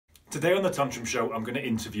Today on the Tantrum Show, I'm going to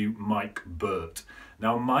interview Mike Birt.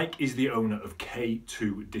 Now, Mike is the owner of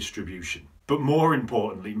K2 Distribution. But more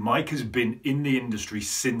importantly, Mike has been in the industry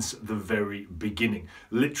since the very beginning.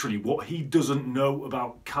 Literally, what he doesn't know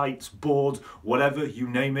about kites, boards, whatever, you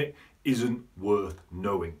name it, isn't worth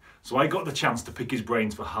knowing. So I got the chance to pick his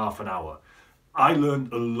brains for half an hour. I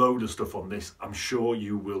learned a load of stuff on this. I'm sure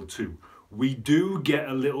you will too. We do get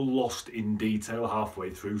a little lost in detail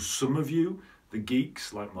halfway through. Some of you, the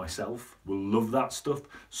geeks like myself, will love that stuff.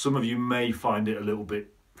 Some of you may find it a little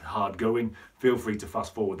bit hard going. Feel free to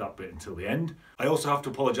fast forward that bit until the end. I also have to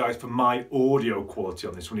apologise for my audio quality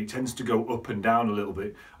on this one. It tends to go up and down a little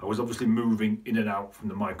bit. I was obviously moving in and out from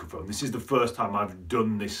the microphone. This is the first time I've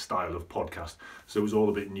done this style of podcast, so it was all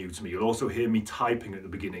a bit new to me. You'll also hear me typing at the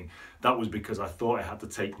beginning. That was because I thought I had to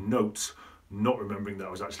take notes, not remembering that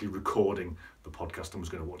I was actually recording the podcast and was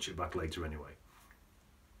going to watch it back later anyway.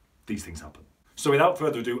 These things happen. So without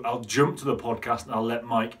further ado, I'll jump to the podcast and I'll let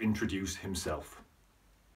Mike introduce himself.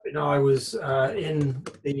 You know, I was in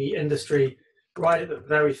the industry right at the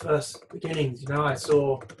very first beginnings. You know, I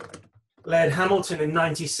saw Laird Hamilton in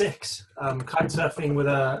 '96 kite surfing with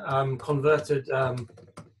a converted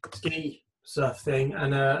ski surf thing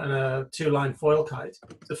and a two-line foil kite.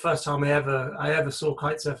 It's the first time I ever saw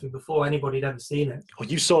kite surfing before anybody had ever seen it. Oh,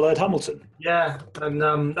 you saw Laird Hamilton? Yeah, and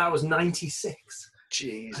that was '96.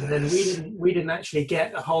 Jesus. And then we didn't actually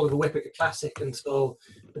get a hold of the Whippet Classic until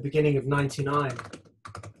the beginning of '99.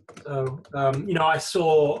 So you know, I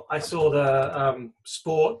saw the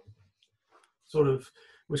sport sort of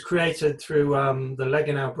was created through the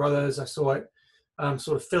Legenau brothers. I saw it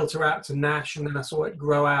sort of filter out to Nash, and then I saw it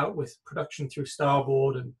grow out with production through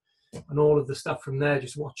Starboard and all of the stuff from there.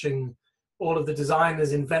 Just watching all of the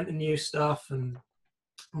designers invent the new stuff and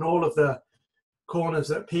all of the corners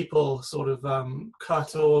that people sort of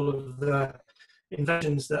cut, all of the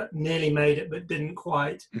inventions that nearly made it but didn't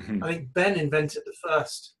quite. Mm-hmm. I think Ben invented the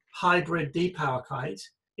first hybrid D-power kite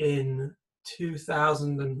in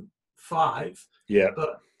 2005,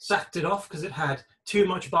 but sacked it off because it had too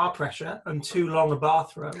much bar pressure and too long a bar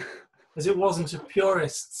throw, as it wasn't a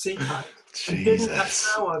purist sea kite. It didn't have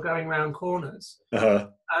power going around corners.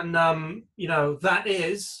 And you know, that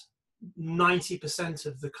is 90%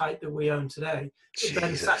 of the kite that we own today. It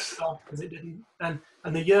then sacked it off because it didn't. And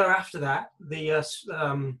the year after that, the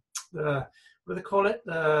what do they call it?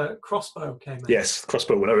 The crossbow came out. Yes,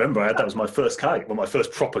 crossbow. Well, I remember that was my first kite. Well, my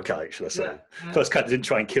first proper kite, should I say? Yeah. First kite that didn't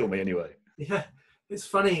try and kill me anyway. Yeah, it's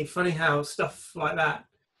funny how stuff like that,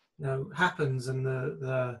 you know, happens, and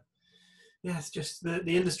it's just the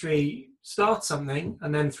industry starts something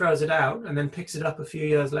and then throws it out and then picks it up a few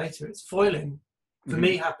years later. It's foiling. For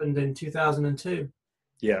me, happened in 2002.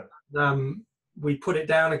 Yeah. We put it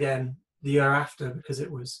down again the year after because it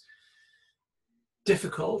was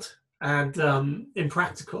difficult and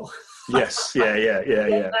impractical. Yes.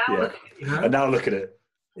 Yeah. And now look at it.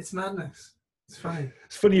 It's madness. It's funny.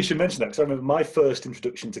 It's funny you should mention that, because I remember my first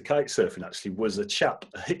introduction to kite surfing actually was a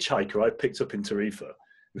hitchhiker I picked up in Tarifa.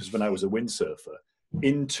 This was when I was a windsurfer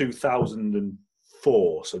in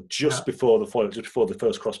 2004. So just before the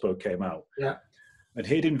first crossbow came out. Yeah. And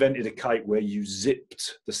he'd invented a kite where you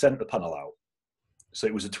zipped the centre panel out. So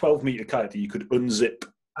it was a 12-metre kite that you could unzip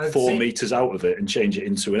 4 metres out of it and change it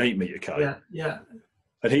into an 8-metre kite. Yeah, yeah.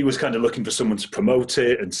 And he was kind of looking for someone to promote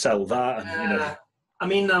it and sell that. And, you know. I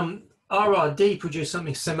mean, RRD produced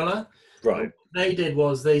something similar. Right. What they did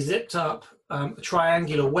was they zipped up a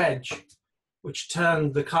triangular wedge, which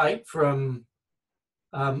turned the kite from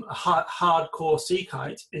a hardcore sea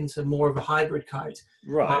kite into more of a hybrid kite,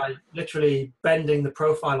 by literally bending the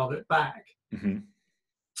profile of it back. Mm-hmm.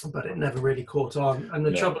 But it never really caught on. And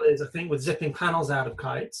the trouble is, I think with zipping panels out of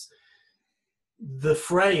kites, the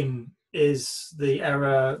frame is the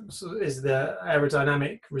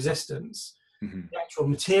aerodynamic resistance. Mm-hmm. The actual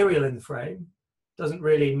material in the frame doesn't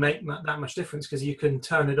really make that much difference because you can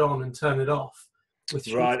turn it on and turn it off.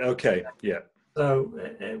 Right. Okay. Yeah. So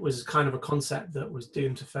it was kind of a concept that was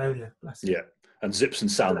doomed to failure. Yeah, and zips and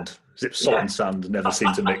sand, salt and sand never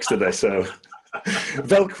seem to mix, do they? So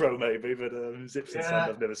Velcro maybe, but zips and sand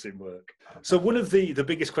I've never seen work. So one of the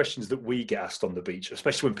biggest questions that we get asked on the beach,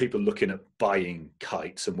 especially when people are looking at buying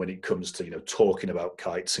kites and when it comes to, you know, talking about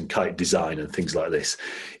kites and kite design and things like this,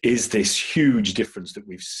 is this huge difference that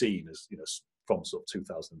we've seen as, you know, from sort of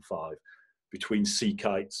 2005 between sea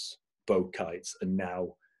kites, boat kites, and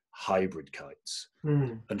now hybrid kites.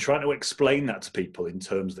 And trying to explain that to people in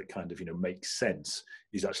terms that kind of, you know, make sense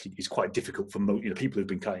is quite difficult for people who've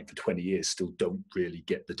been kiting for 20 years still don't really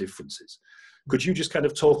get the differences. Could you just kind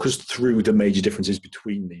of talk us through the major differences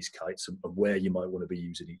between these kites and where you might want to be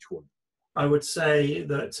using each one? I would say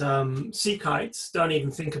that sea kites don't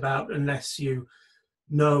even think about unless you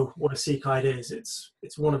know what a sea kite is.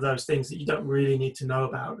 It's one of those things that you don't really need to know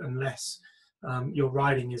about unless your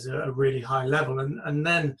riding is a really high level. And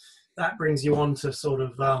then that brings you on to sort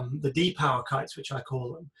of the D-power kites, which I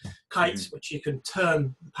call them. Kites which you can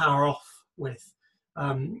turn the power off with,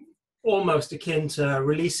 almost akin to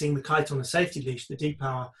releasing the kite on a safety leash. The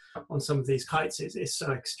D-power on some of these kites is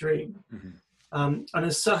so extreme. And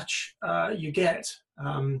as such, you get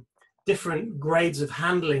different grades of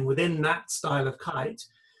handling within that style of kite.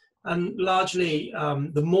 And largely,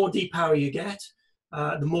 the more D-power you get,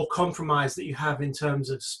 the more compromise that you have in terms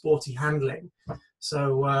of sporty handling.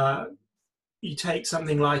 So you take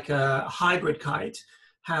something like a hybrid kite,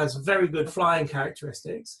 has very good flying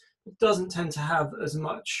characteristics. It doesn't tend to have as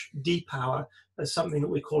much D-power as something that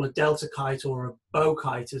we call a delta kite or a bow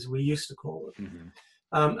kite, as we used to call them.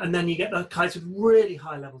 And then you get the kites with really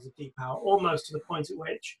high levels of D-power, almost to the point at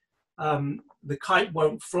which the kite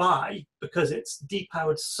won't fly because it's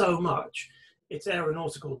depowered so much, its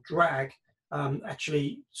aeronautical drag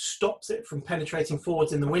actually stops it from penetrating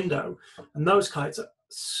forwards in the window. And those kites are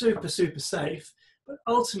super, super safe, but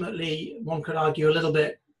ultimately one could argue a little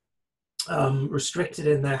bit restricted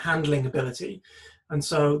in their handling ability. And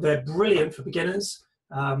so they're brilliant for beginners.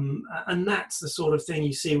 And that's the sort of thing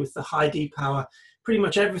you see with the high D-power. Pretty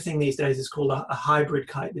much everything these days is called a hybrid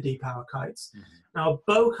kite, the D-power kites. Now, a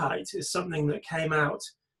bow kite is something that came out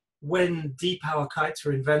when D-power kites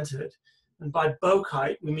were invented. And by bow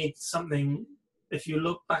kite, we mean something, if you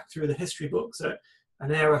look back through the history books, an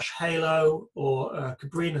Airush Halo or a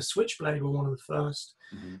Cabrina Switchblade were one of the first.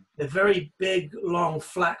 They're very big, long,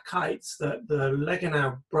 flat kites that the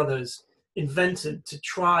Legenau brothers invented to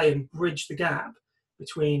try and bridge the gap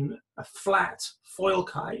between a flat foil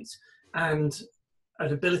kite and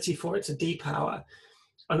an ability for it to depower.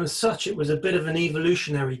 And as such, it was a bit of an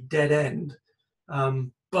evolutionary dead end.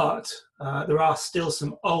 But there are still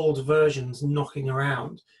some old versions knocking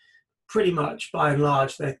around. Pretty much, by and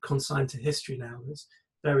large, they're consigned to history now. There's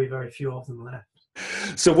very, very few of them left.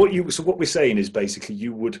 So what we're saying is basically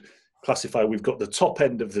you would classify, we've got the top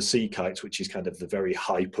end of the sea kites, which is kind of the very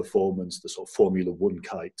high performance, the sort of Formula One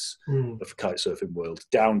kites of the kite surfing world,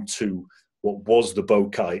 down to what was the bow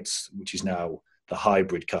kites, which is now the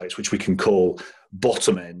hybrid kites, which we can call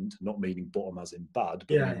bottom end, not meaning bottom as in bad,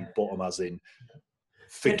 but meaning bottom as in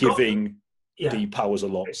forgiving, D-power's a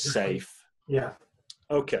lot, safe.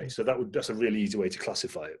 Okay, so that's a really easy way to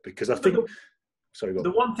classify it, because I think,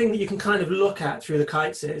 the one thing that you can kind of look at through the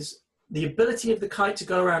kites is the ability of the kite to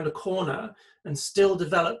go around a corner and still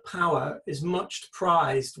develop power is much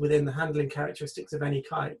prized within the handling characteristics of any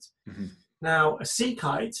kite. Now, a sea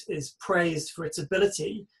kite is praised for its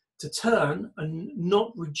ability to turn and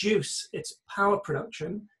not reduce its power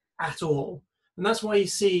production at all. And that's why you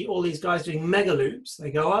see all these guys doing mega loops.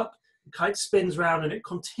 They go up, the kite spins round, and it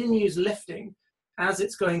continues lifting as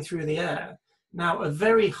it's going through the air. Now, a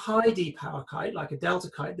very high D-power kite, like a delta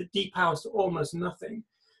kite, that depowers to almost nothing,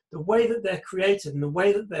 the way that they're created and the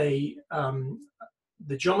way that they,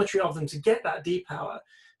 the geometry of them to get that D-power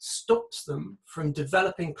stops them from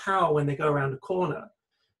developing power when they go around a corner.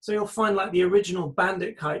 So you'll find, like the original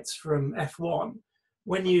Bandit kites from F1,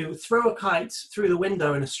 when you throw a kite through the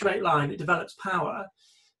window in a straight line, it develops power.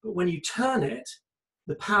 But when you turn it,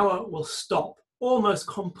 the power will stop almost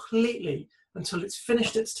completely until it's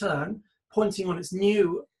finished its turn, pointing on its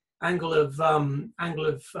new angle of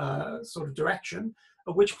sort of direction,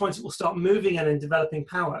 at which point it will start moving and then developing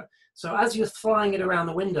power. So as you're flying it around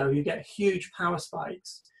the window, you get huge power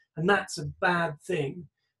spikes, and that's a bad thing.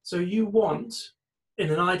 So you want, in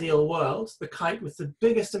an ideal world, the kite with the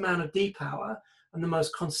biggest amount of D-power and the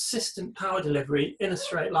most consistent power delivery in a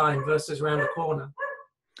straight line versus around a corner.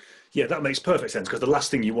 Yeah, that makes perfect sense, because the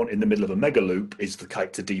last thing you want in the middle of a mega loop is the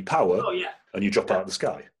kite to depower and you drop out of the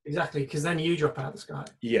sky. Exactly, because then you drop out of the sky.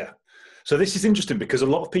 Yeah. So this is interesting, because a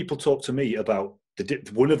lot of people talk to me about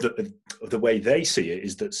one of the way they see it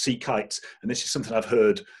is that sea kites, and this is something I've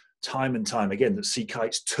heard time and time again, that sea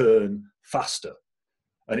kites turn faster.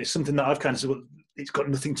 And it's something that I've kind of said, well, it's got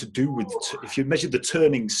nothing to do with, if you measure the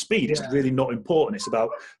turning speed, it's really not important. It's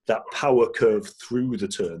about that power curve through the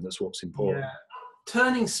turn that's what's important.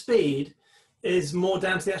 Turning speed is more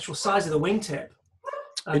down to the actual size of the wingtip.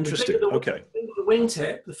 Interesting, okay. The bigger the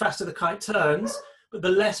wingtip, the faster the kite turns, but the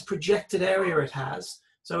less projected area it has.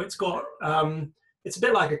 So it's got, it's a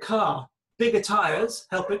bit like a car. Bigger tires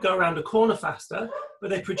help it go around a corner faster,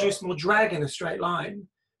 but they produce more drag in a straight line.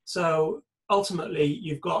 So ultimately,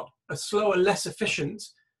 you've got a slower, less efficient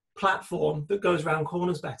platform that goes around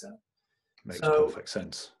corners better. Makes perfect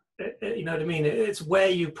sense. You know what I mean? It's where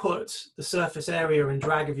you put the surface area and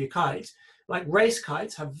drag of your kite. Like race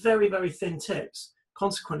kites have very, very thin tips.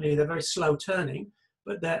 Consequently, they're very slow turning,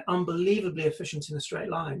 but they're unbelievably efficient in a straight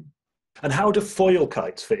line. And how do foil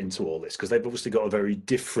kites fit into all this? Because they've obviously got a very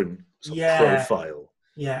different sort of profile.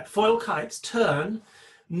 Yeah, foil kites turn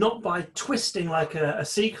not by twisting like a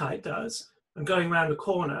sea kite does and going around a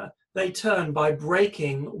corner. They turn by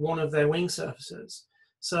breaking one of their wing surfaces.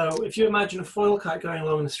 So if you imagine a foil kite going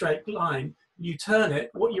along in a straight line, you turn it,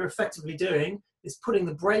 what you're effectively doing is putting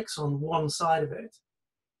the brakes on one side of it.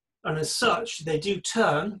 And as such, they do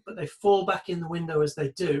turn, but they fall back in the window as they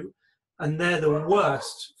do. And they're the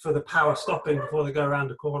worst for the power stopping before they go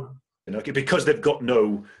around a corner. Okay, because they've got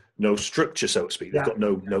no structure, so to speak. They've got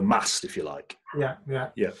no mast, if you like. Yeah.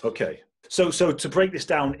 Okay. So to break this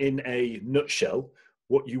down in a nutshell,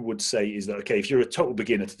 what you would say is that, okay, if you're a total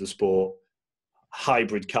beginner to the sport,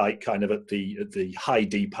 hybrid kite kind of at the high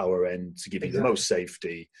D power end to give you the most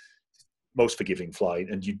safety, most forgiving flight,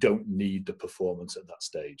 and you don't need the performance at that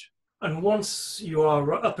stage. And once you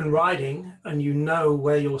are up and riding and you know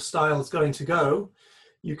where your style is going to go,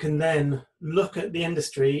 you can then look at the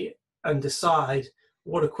industry and decide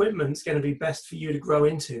what equipment's going to be best for you to grow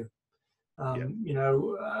into. You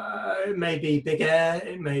know, it may be big air,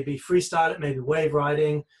 it may be freestyle, it may be wave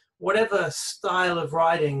riding, whatever style of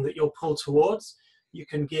riding that you're pulled towards, you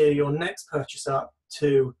can gear your next purchase up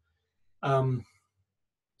to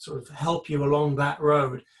sort of help you along that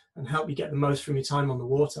road and help you get the most from your time on the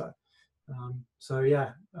water.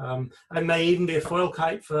 It may even be a foil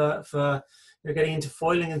kite for getting into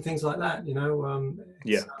foiling and things like that, you know.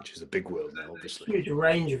 Which is a big world now, obviously. Huge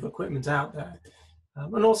range of equipment out there.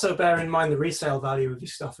 And also bear in mind the resale value of your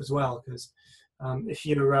stuff as well, because if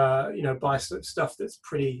you buy stuff that's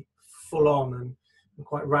pretty full on and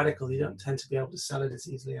quite radical, you don't tend to be able to sell it as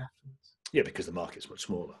easily afterwards. Yeah, because the market's much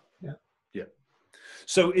smaller. Yeah.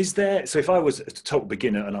 So if I was a total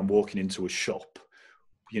beginner and I'm walking into a shop,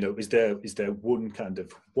 you know, is there one kind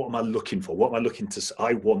of, what am I looking for? What am I looking to,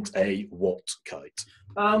 I want a what kite?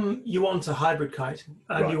 You want a hybrid kite,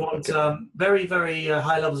 and Right, you want okay. very, very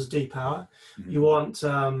high levels of D power. Mm-hmm. You want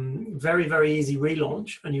very, very easy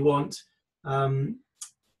relaunch, and you want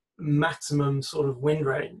maximum sort of wind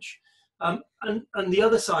range. And the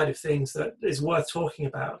other side of things that is worth talking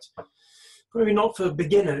about, probably not for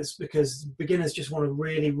beginners, because beginners just want a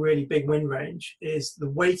really, really big wind range, is the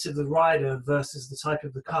weight of the rider versus the type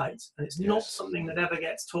of the kite. And it's not something that ever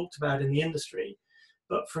gets talked about in the industry.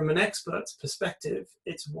 But from an expert's perspective,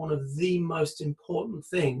 it's one of the most important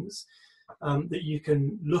things that you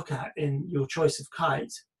can look at in your choice of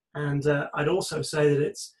kite. And I'd also say that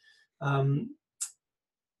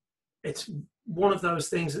it's one of those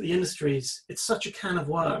things that the industry's, it's such a can of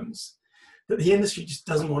worms that the industry just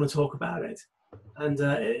doesn't want to talk about it. And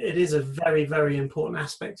it is a very, very important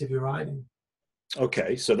aspect of your riding.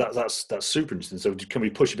 Okay, so that's super interesting. So can we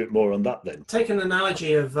push a bit more on that then? Take an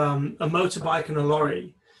analogy of a motorbike and a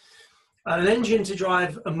lorry. An engine to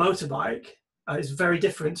drive a motorbike is very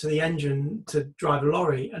different to the engine to drive a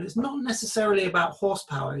lorry. And it's not necessarily about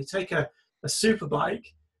horsepower. You take a super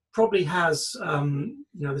bike, probably has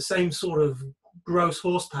the same sort of gross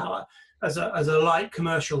horsepower as a light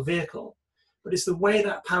commercial vehicle. But it's the way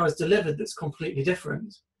that power is delivered that's completely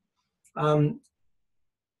different.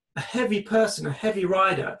 A heavy person, a heavy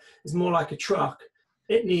rider, is more like a truck.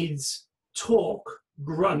 It needs torque,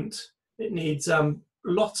 grunt. It needs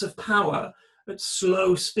lots of power at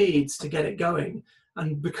slow speeds to get it going.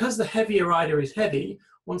 And because the heavier rider is heavy,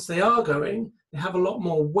 once they are going, they have a lot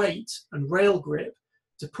more weight and rail grip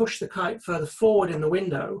to push the kite further forward in the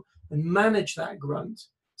window and manage that grunt.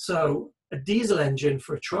 So a diesel engine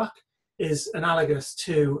for a truck is analogous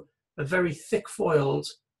to a very thick-foiled,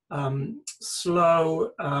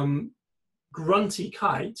 slow, grunty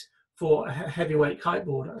kite for a heavyweight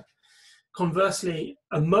kiteboarder. Conversely,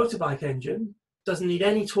 a motorbike engine doesn't need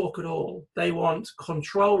any torque at all. They want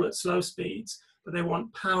control at slow speeds, but they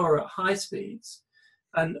want power at high speeds.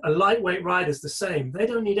 And a lightweight rider is the same. They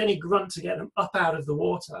don't need any grunt to get them up out of the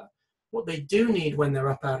water. What they do need when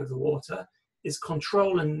they're up out of the water is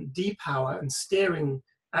control and D-power and steering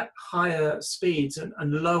at higher speeds and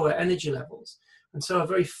lower energy levels. And so a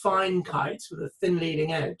very fine kite with a thin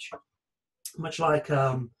leading edge, much like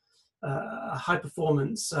a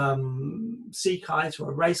high-performance sea kite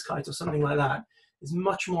or a race kite or something like that, is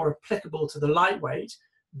much more applicable to the lightweight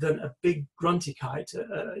than a big grunty kite,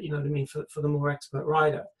 you know what I mean, for the more expert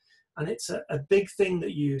rider. And it's a big thing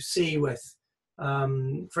that you see with,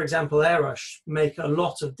 for example, Airush make a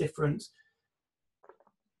lot of different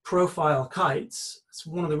profile kites. It's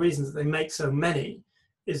one of the reasons that they make so many,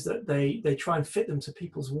 is that they try and fit them to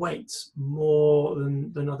people's weights more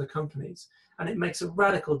than other companies. And it makes a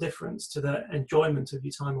radical difference to the enjoyment of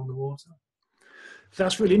your time on the water.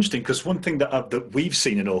 That's really interesting, because one thing that we've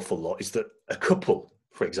seen an awful lot is that a couple,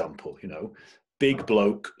 for example, you know, big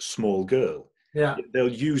bloke, small girl, Yeah, they'll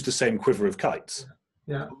use the same quiver of kites.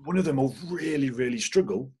 yeah, One of them will really, really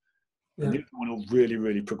struggle, and yeah. the other one will really,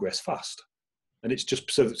 really progress fast. And it's just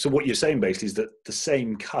so what you're saying basically is that the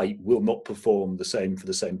same kite will not perform the same for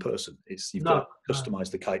the same person. It's you've got to customize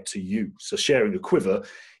the kite to you. So sharing a quiver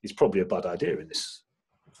is probably a bad idea in this.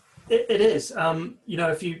 It is. You know,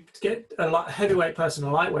 if you get a heavyweight person,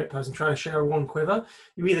 a lightweight person trying to share one quiver,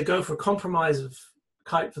 you either go for a compromise of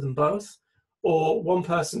kite for them both, or one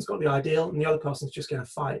person's got the ideal and the other person's just going to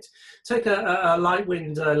fight. Take a light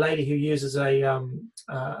wind lady who uses a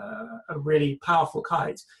really powerful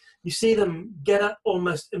kite. You see them get up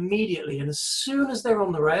almost immediately, and as soon as they're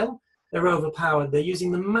on the rail, they're overpowered. They're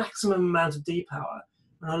using the maximum amount of D-power.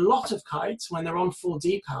 And a lot of kites, when they're on full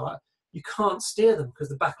D-power, you can't steer them because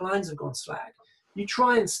the back lines have gone slack. You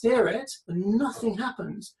try and steer it, and nothing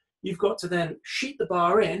happens. You've got to then sheet the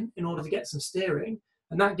bar in order to get some steering,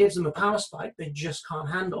 and that gives them a power spike they just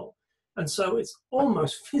can't handle. And so it's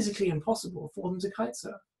almost physically impossible for them to kite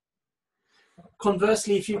surf.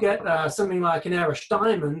 Conversely, if you get something like an Airish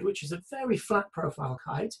Diamond, which is a very flat profile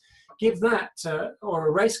kite, give that, or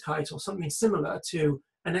a race kite or something similar to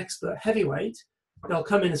an expert heavyweight, they'll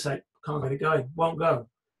come in and say, can't get it going, won't go.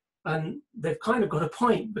 And they've kind of got a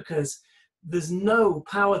point, because there's no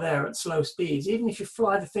power there at slow speeds. Even if you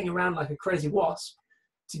fly the thing around like a crazy wasp,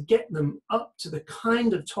 to get them up to the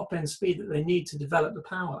kind of top end speed that they need to develop the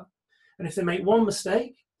power. And if they make one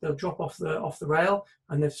mistake, they'll drop off the rail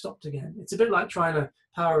and they've stopped again. It's a bit like trying to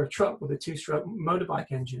power a truck with a 2-stroke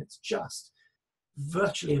motorbike engine. It's just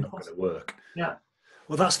virtually impossible. Not going to work. Yeah.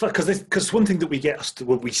 Well, that's fair, because one thing that we get asked,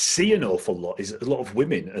 what we see an awful lot is a lot of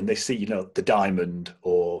women, and they see, you know, the Diamond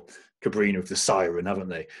or Cabrina of the Siren, haven't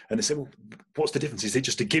they? And they say, well, what's the difference? Is it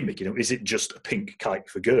just a gimmick? You know, is it just a pink kite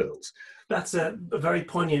for girls? That's a very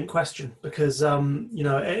poignant question, because you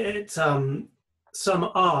know, some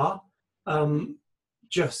are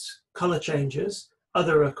just color changes,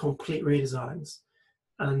 other are complete redesigns.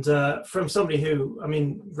 And from somebody who, I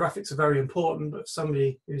mean, graphics are very important, but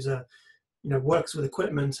somebody who's works with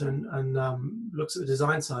equipment and looks at the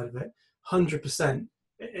design side of it, 100%,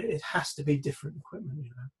 it has to be different equipment,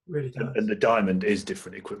 you know, really does. And the Diamond is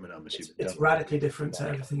different equipment, I'm assuming. It's radically different to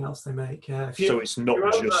everything else they make. Yeah. So it's not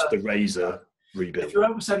just the Razor rebuild. If you're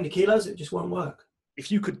over 70 kilos, it just won't work.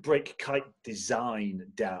 If you could break kite design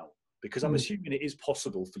down, because I'm assuming it is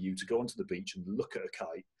possible for you to go onto the beach and look at a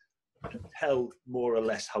kite and tell more or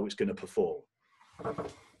less how it's going to perform.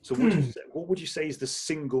 So what would you say is the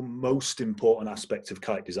single most important aspect of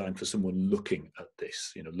kite design for someone looking at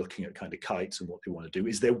this, you know, looking at kind of kites and what they want to do?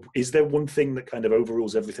 Is there one thing that kind of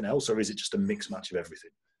overrules everything else, or is it just a mixed match of everything?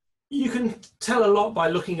 You can tell a lot by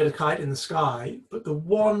looking at a kite in the sky, but the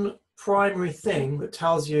one primary thing that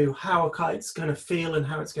tells you how a kite's going to feel and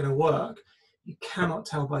how it's going to work, you cannot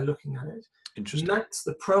tell by looking at it. Interesting. And that's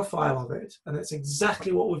the profile of it, and that's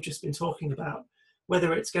exactly what we've just been talking about.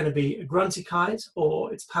 Whether it's going to be a grunty kite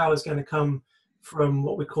or its power is going to come from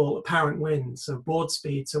what we call apparent wind, so board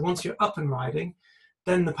speed. So once you're up and riding,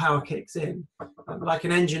 then the power kicks in. Like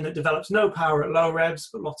an engine that develops no power at low revs,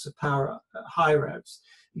 but lots of power at high revs.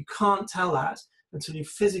 You can't tell that until you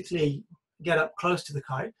physically get up close to the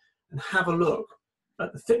kite and have a look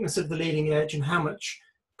at the thickness of the leading edge and how much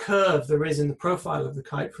curve there is in the profile of the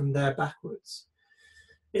kite from there backwards.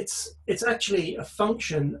 It's actually a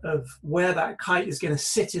function of where that kite is going to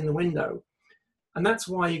sit in the window. And that's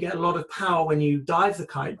why you get a lot of power when you dive the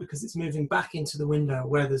kite, because it's moving back into the window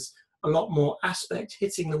where there's a lot more aspect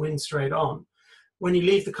hitting the wind straight on. When you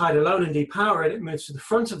leave the kite alone and depower it, it moves to the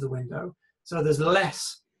front of the window. So there's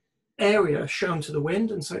less area shown to the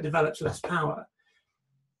wind, and so it develops less power.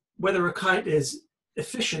 Whether a kite is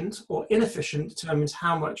efficient or inefficient determines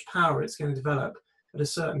how much power it's going to develop at a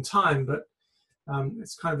certain time. But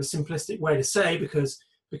it's kind of a simplistic way to say, because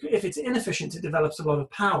if it's inefficient, it develops a lot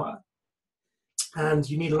of power, and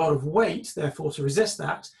you need a lot of weight, therefore, to resist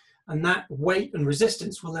that. And that weight and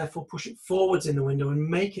resistance will therefore push it forwards in the window and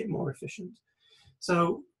make it more efficient.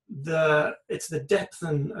 So it's the depth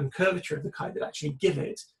and curvature of the kite that actually give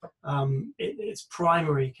it its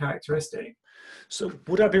primary characteristic. So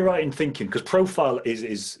would I be right in thinking, because profile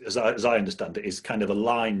is as I understand it, is kind of a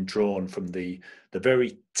line drawn from the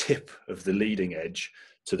very tip of the leading edge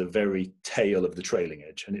to the very tail of the trailing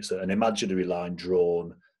edge, and it's an imaginary line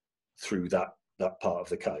drawn through that part of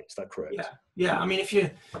the kite. Is that correct? Yeah. I mean, if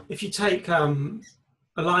you take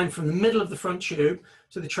a line from the middle of the front tube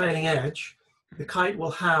to the trailing edge, the kite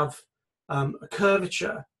will have a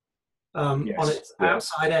curvature on its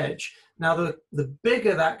outside edge. Now, the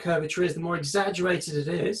bigger that curvature is, the more exaggerated it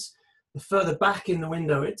is, the further back in the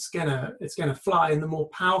window it's gonna fly, and the more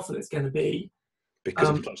powerful it's gonna be. Because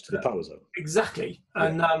it's close to the power zone. Exactly.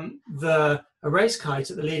 And a race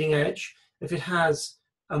kite at the leading edge, if it has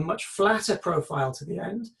a much flatter profile to the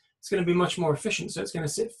end, it's going to be much more efficient. So it's going to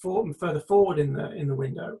sit further forward in the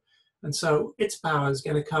window. And so its power is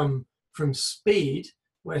going to come from speed,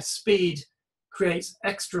 where speed creates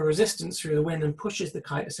extra resistance through the wind and pushes the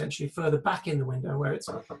kite essentially further back in the window, where it's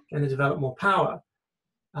going to develop more power.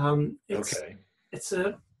 It's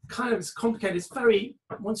a kind of, it's complicated. It's very,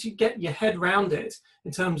 once you get your head around it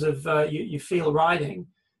in terms of you feel riding,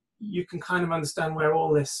 you can kind of understand where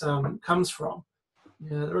all this comes from.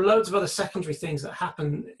 Yeah, there are loads of other secondary things that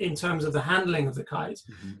happen in terms of the handling of the kite,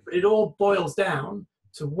 but it all boils down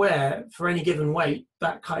to where, for any given weight,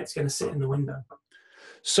 that kite's going to sit in the window.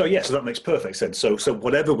 So so that makes perfect sense. So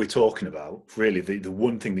whatever we're talking about, really, the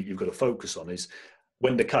one thing that you've got to focus on is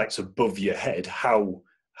when the kite's above your head, how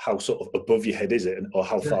sort of above your head is it, or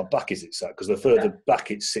how far back is it sat? Because the further back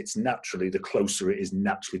it sits naturally, the closer it is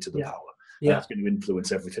naturally to the power. And that's going to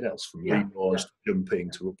influence everything else, from relaunch to jumping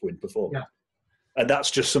to upwind performance. And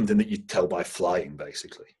that's just something that you tell by flying,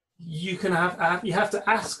 basically. You can you have to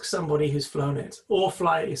ask somebody who's flown it, or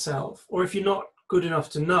fly it yourself. Or if you're not good enough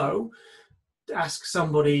to know, ask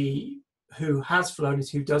somebody who has flown it,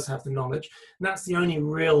 who does have the knowledge. And that's the only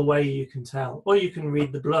real way you can tell. Or you can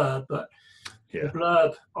read the blurb, but the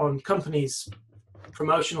blurb on companies'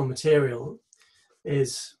 promotional material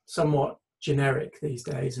is somewhat generic these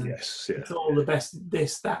days, and it's all the best,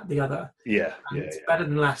 this, that, the other. It's better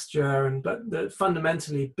than last year, but the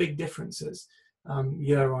fundamentally big differences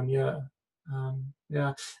year on year.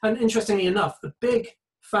 And interestingly enough, the big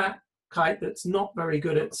fat kite that's not very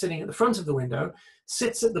good at sitting at the front of the window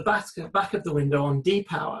sits at the back of the window on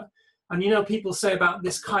D-power. And people say about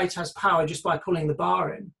this kite has power just by pulling the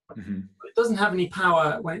bar in. But it doesn't have any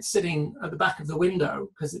power when it's sitting at the back of the window,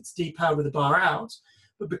 because it's D-powered with the bar out.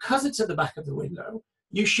 But because it's at the back of the window,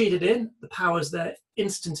 you sheet it in, the power's there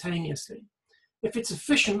instantaneously. If it's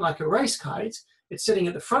efficient like a race kite, it's sitting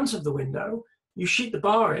at the front of the window, you sheet the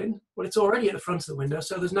bar in, well, it's already at the front of the window,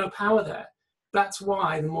 so there's no power there. That's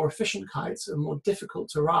why the more efficient kites are more difficult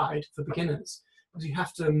to ride for beginners, because you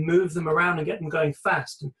have to move them around and get them going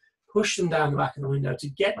fast and push them down the back of the window to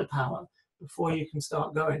get the power before you can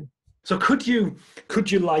start going. So could you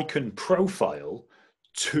liken profile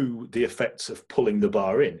to the effects of pulling the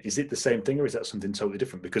bar in? Is it the same thing, or is that something totally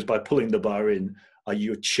different? Because by pulling the bar in, are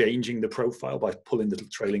you changing the profile by pulling the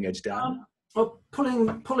trailing edge down? Well, pulling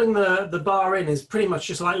the bar in is pretty much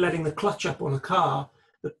just like letting the clutch up on a car.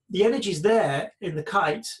 The energy's there in the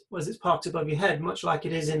kite as it's parked above your head, much like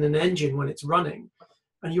it is in an engine when it's running.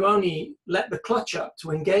 And you only let the clutch up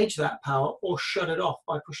to engage that power, or shut it off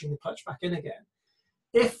by pushing the clutch back in again.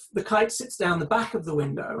 If the kite sits down the back of the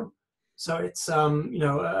window, so it's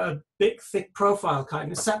a big, thick profile kite,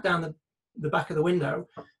 and it's sat down the back of the window,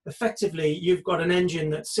 effectively you've got an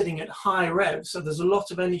engine that's sitting at high rev, so there's a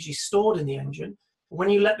lot of energy stored in the engine. When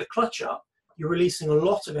you let the clutch up, you're releasing a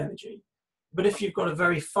lot of energy. But if you've got a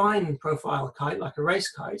very fine profile kite, like a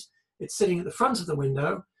race kite, it's sitting at the front of the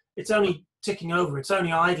window, it's only ticking over, it's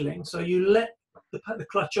only idling. So you let the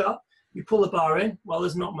clutch up, you pull the bar in, well,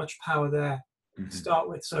 there's not much power there to start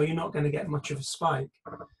with, so you're not going to get much of a spike.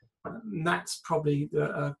 And that's probably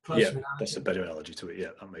the closer analogy. That's a better analogy to it. Yeah,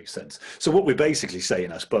 that makes sense. So what we're basically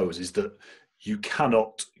saying, I suppose, is that you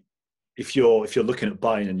cannot, if you're looking at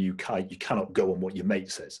buying a new kite, you cannot go on what your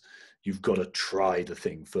mate says. You've got to try the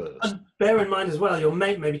thing first. And bear in mind as well, your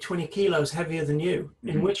mate may be 20 kilos heavier than you,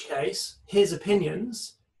 in which case his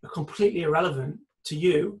opinions are completely irrelevant to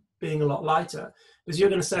you being a lot lighter. Because you're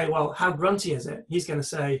going to say, well, how grunty is it? He's going to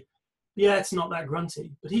say, yeah, it's not that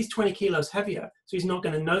grunty. But he's 20 kilos heavier, so he's not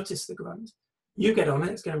going to notice the grunt. You get on it,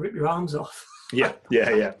 it's going to rip your arms off. Yeah.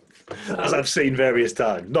 As I've seen various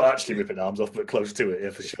times. Not actually ripping arms off, but close to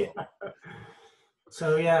it, for sure.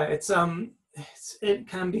 So yeah, it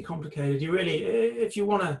can be complicated. You really, if you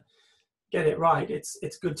want to get it right,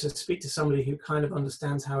 it's good to speak to somebody who kind of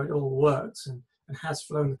understands how it all works and has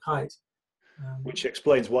flown the kite. Which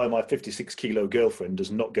explains why my 56 kilo girlfriend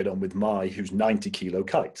does not get on with who's 90 kilo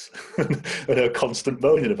kites and her constant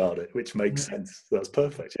moaning about it, which makes sense. That's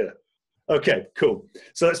perfect. Yeah. Okay, cool.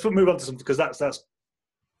 So let's move on to something, because that's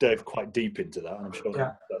Dave quite deep into that, and I'm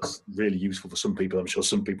sure that's really useful for some people. I'm sure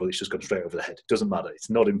some people it's just gone straight over the head. It doesn't matter.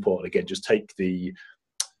 It's not important. Again, just take the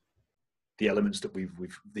the elements that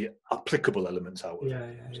the applicable elements out of it. Yeah,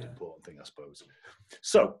 Most yeah. important thing, I suppose.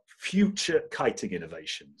 So, future kiting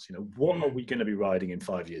innovations. What are we going to be riding in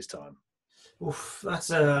 5 years' time? Oof, that's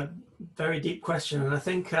a very deep question, and I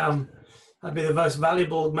think I'd be the most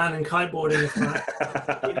valuable man in kiteboarding if I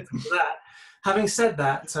the answer to that. Having said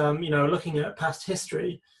that, looking at past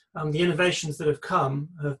history, the innovations that have come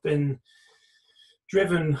have been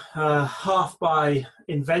driven half by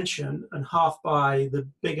invention and half by the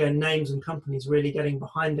bigger names and companies really getting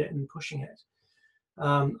behind it and pushing it.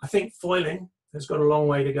 I think foiling has got a long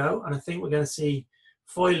way to go, and I think we're going to see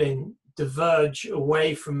foiling diverge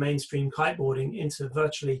away from mainstream kiteboarding into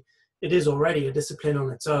virtually, it is already a discipline on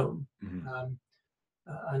its own,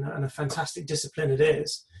 and a fantastic discipline it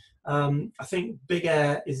is. I think big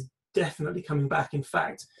air is definitely coming back. In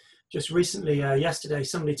fact, just recently, yesterday,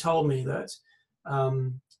 somebody told me that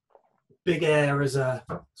big air as a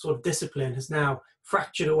sort of discipline has now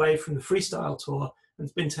fractured away from the freestyle tour and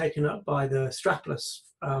it's been taken up by the strapless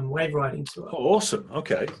wave riding tour. Oh, awesome.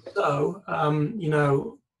 Okay. So,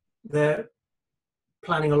 they're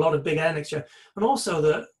planning a lot of big air next year. And also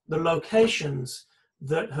the locations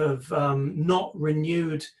that have not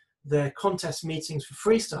renewed their contest meetings for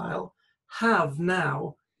freestyle have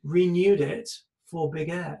now renewed it for big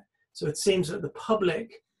air. So it seems that the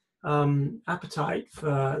public appetite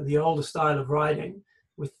for the older style of riding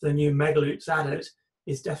with the new megaloops added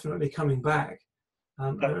is definitely coming back.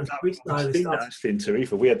 I've seen that actually in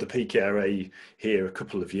Tarifa. We had the PKRA here a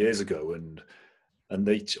couple of years ago, and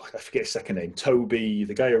I forget his second name, Toby,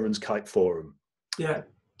 the guy who runs Kite Forum. Yeah,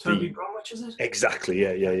 Toby Bromwich, is it? Exactly,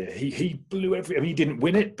 yeah. He blew he didn't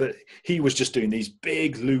win it, but he was just doing these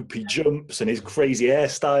big loopy jumps and his crazy air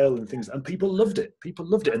style and things, and people loved it.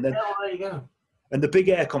 And then there you go. And the big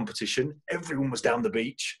air competition, everyone was down the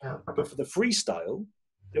beach. Yeah. But for the freestyle,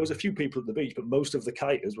 there was a few people at the beach, but most of the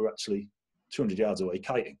kiters were actually 200 yards away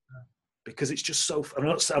kiting, because it's just so.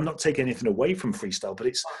 I'm not taking anything away from freestyle, but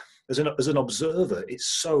it's as an observer, it's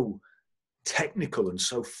so technical and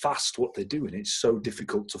so fast what they're doing. It's so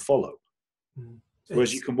difficult to follow.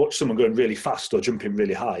 Whereas you can watch someone going really fast or jumping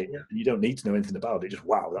really high, and you don't need to know anything about it. Just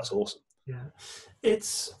wow, that's awesome. Yeah,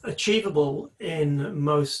 it's achievable in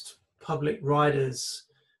most public riders'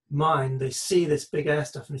 mind. They see this big air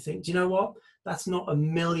stuff and they think, do you know what? That's not a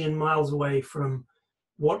million miles away from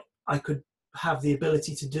what I could have the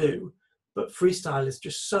ability to do. But freestyle is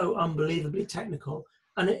just so unbelievably technical,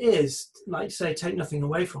 and it is, like you say, take nothing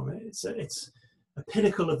away from it. It's a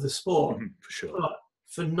pinnacle of the sport. For sure. But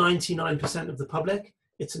for 99% of the public,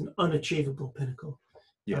 it's an unachievable pinnacle.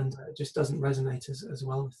 Yeah. And it just doesn't resonate as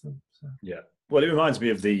well with them. So. Yeah. Well, it reminds me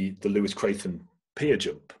of the Lewis Crathon pier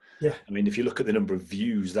jump. Yeah. I mean, if you look at the number of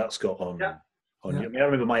views that's got on I mean, I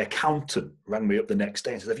remember my accountant rang me up the next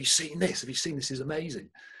day and said, have you seen this? Have you seen this? Is amazing.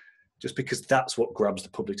 Just because that's what grabs the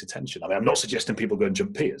public's attention. I mean, I'm not suggesting people go and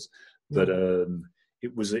jump piers, but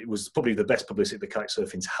it was probably the best publicity the kite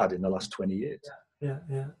surfing's had in the last 20 years. Yeah.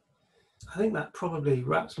 I think that probably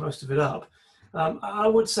wraps most of it up. I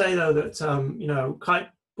would say though that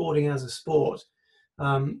kiteboarding as a sport,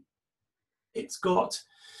 it's got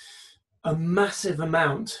a massive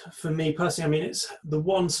amount for me personally. I mean, it's the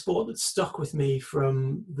one sport that stuck with me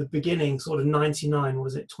from the beginning, sort of 99,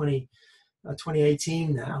 was it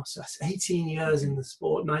 2018 now? So that's 18 years in the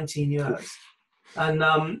sport, 19 years. And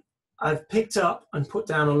I've picked up and put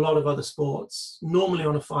down a lot of other sports, normally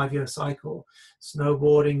on a 5-year cycle: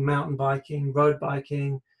 snowboarding, mountain biking, road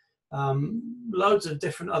biking, loads of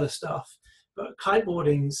different other stuff. But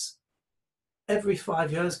kiteboarding's every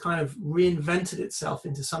 5 years kind of reinvented itself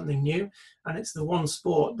into something new. And it's the one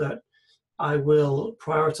sport that I will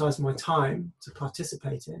prioritize my time to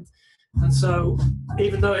participate in. And so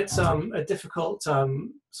even though it's a difficult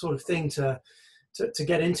sort of thing to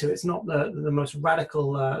get into, it's not the most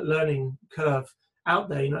radical learning curve out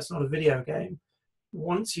there. It's not a video game.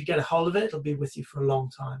 Once you get a hold of it, it'll be with you for a long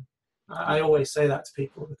time. I always say that to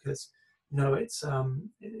people because, it's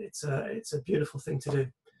a beautiful thing to do.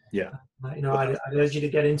 Yeah. I'd urge you to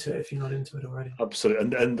get into it if you're not into it already.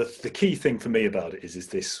 Absolutely. And the key thing for me about it is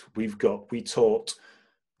this: we taught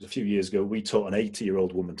a few years ago, we taught an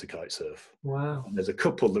 80-year-old woman to kite surf. Wow. And there's a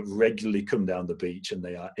couple that regularly come down the beach, and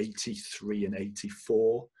they are 83 and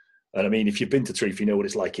 84. And I mean, if you've been to Tarifa, you know what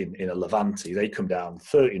it's like in a Levante. They come down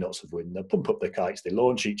 30 knots of wind, they pump up their kites, they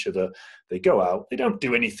launch each other, they go out. They don't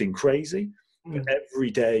do anything crazy, but every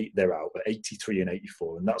day they're out at 83 and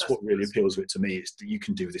 84. And that's what really appeals to it to me, is that you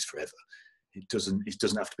can do this forever. It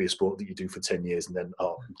doesn't have to be a sport that you do for 10 years and then,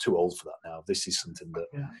 I'm too old for that now. This is something that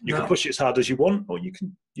you can push it as hard as you want, or you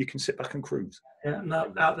can sit back and cruise. Yeah,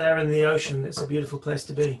 out there in the ocean, it's a beautiful place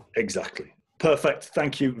to be. Exactly. Perfect.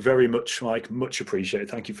 Thank you very much, Mike. Much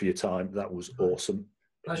appreciated. Thank you for your time. That was awesome.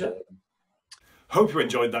 Pleasure. Hope you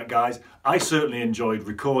enjoyed that, guys. I certainly enjoyed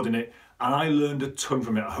recording it, and I learned a ton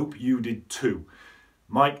from it. I hope you did too.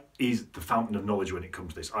 Mike is the fountain of knowledge when it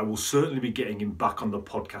comes to this. I will certainly be getting him back on the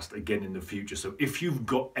podcast again in the future. So if you've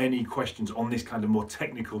got any questions on this kind of more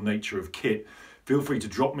technical nature of kit, feel free to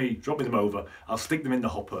drop me them over. I'll stick them in the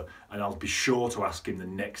hopper, and I'll be sure to ask him the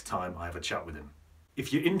next time I have a chat with him.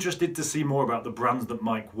 If you're interested to see more about the brands that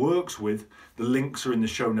Mike works with, the links are in the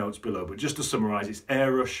show notes below. But just to summarise, it's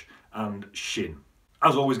Airrush and Shin.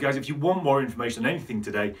 As always, guys, if you want more information on anything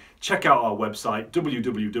today, check out our website,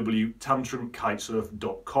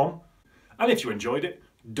 www.tantrumkitesurf.com. And if you enjoyed it,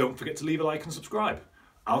 don't forget to leave a like and subscribe.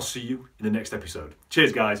 I'll see you in the next episode.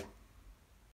 Cheers, guys.